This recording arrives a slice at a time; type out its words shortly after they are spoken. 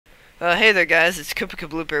Hey there, guys. It's Koopa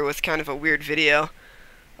Blooper with kind of a weird video.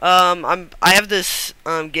 I have this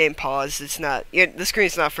game paused. It's not the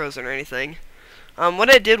screen's not frozen or anything. What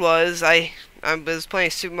I did was I was playing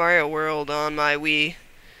Super Mario World on my Wii,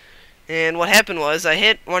 and what happened was I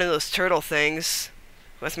hit one of those turtle things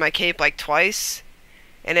with my cape like twice,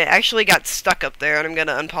 and it actually got stuck up there. And I'm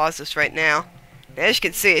gonna unpause this right now. As you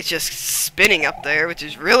can see, it's just spinning up there, which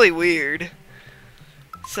is really weird.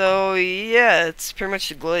 So yeah, it's pretty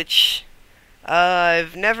much a glitch.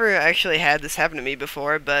 I've never actually had this happen to me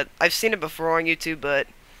before, but I've seen it before on YouTube, but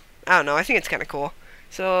I don't know, I think it's kind of cool.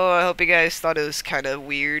 So I hope you guys thought it was kind of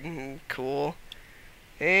weird and cool,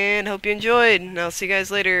 and hope you enjoyed, and I'll see you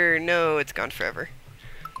guys later. No, it's gone forever.